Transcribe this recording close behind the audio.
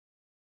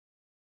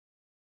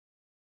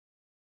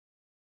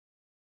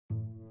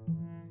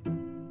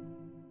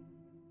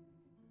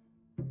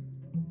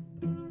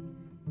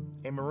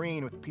A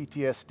Marine with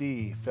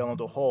PTSD fell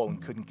into a hole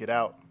and couldn't get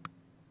out.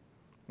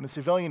 When a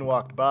civilian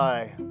walked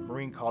by, the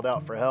Marine called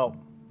out for help.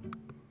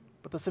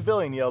 But the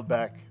civilian yelled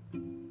back,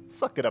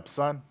 "Suck it up,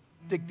 son.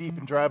 Dig deep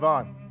and drive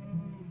on."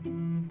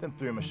 Then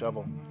threw him a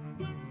shovel.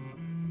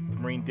 The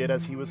Marine did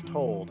as he was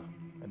told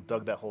and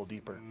dug that hole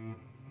deeper.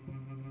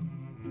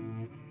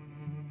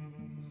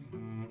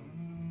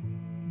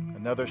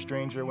 Another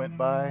stranger went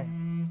by,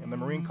 and the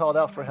Marine called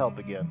out for help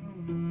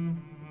again.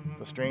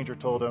 The stranger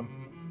told him,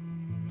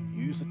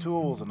 "Use the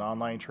tools and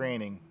online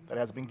training that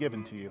has been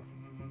given to you."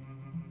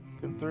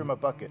 Then threw him a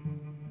bucket.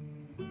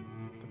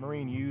 The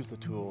Marine used the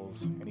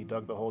tools, and he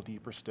dug the hole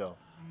deeper still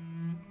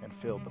and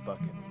filled the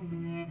bucket.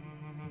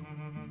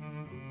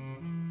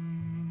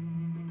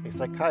 A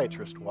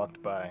psychiatrist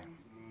walked by,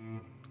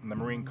 and the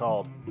Marine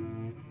called,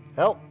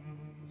 "Help!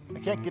 I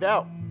can't get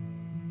out."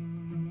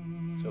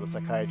 So the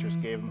psychiatrist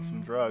gave him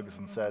some drugs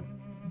and said,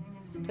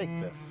 "Take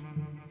this.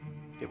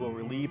 It will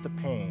relieve the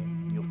pain,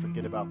 and you'll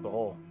forget about the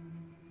hole."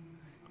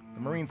 The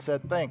Marine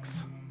said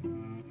thanks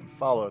and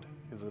followed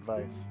his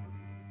advice.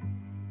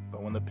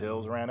 But when the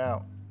pills ran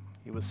out,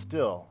 he was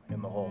still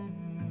in the hole.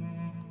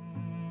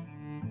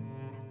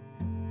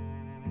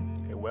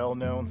 A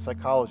well-known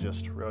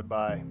psychologist rode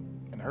by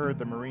and heard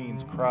the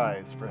Marine's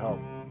cries for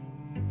help.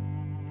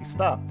 He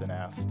stopped and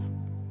asked,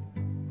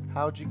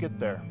 "How'd you get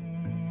there?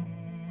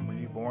 Were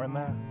you born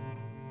there?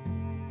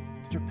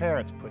 Did your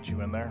parents put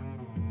you in there?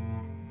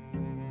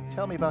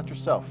 Tell me about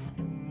yourself.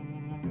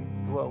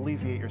 It will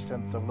alleviate your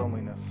sense of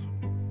loneliness."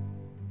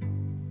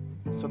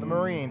 So the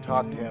Marine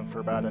talked to him for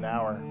about an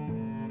hour.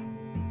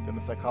 Then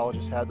the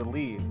psychologist had to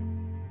leave,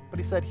 but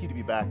he said he'd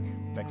be back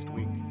next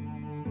week.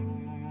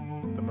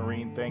 The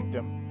Marine thanked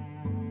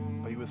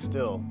him, but he was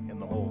still in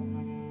the hole.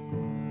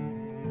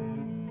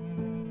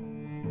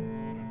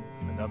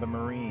 Another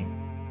Marine,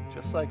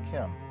 just like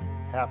him,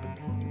 happened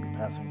to be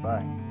passing by.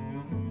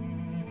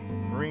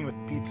 The Marine with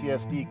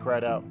PTSD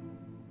cried out,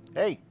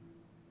 "Hey,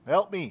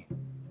 help me!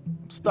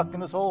 I'm stuck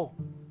in this hole."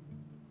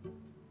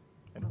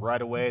 And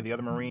right away, the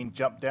other Marine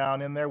jumped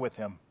down in there with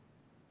him.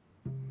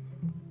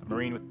 The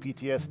Marine with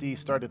PTSD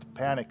started to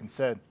panic and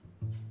said,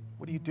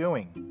 "What are you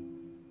doing?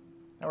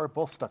 Now we're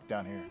both stuck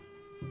down here."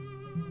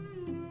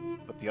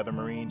 But the other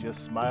Marine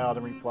just smiled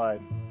and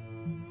replied,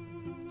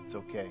 "It's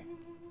okay.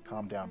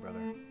 Calm down, brother.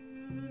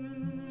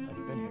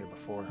 I've been here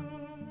before.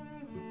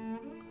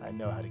 I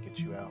know how to get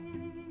you out."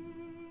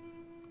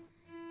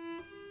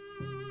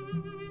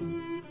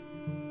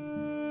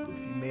 If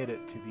you made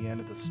it to the end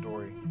of the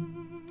story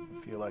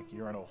and feel like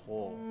you're in a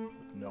hole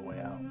with no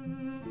way out,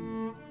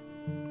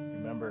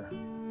 remember,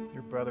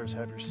 your brothers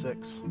have your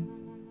six.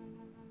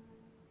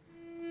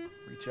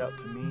 Reach out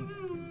to me.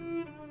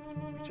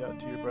 Reach out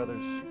to your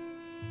brothers.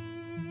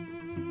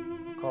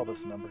 Call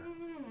this number.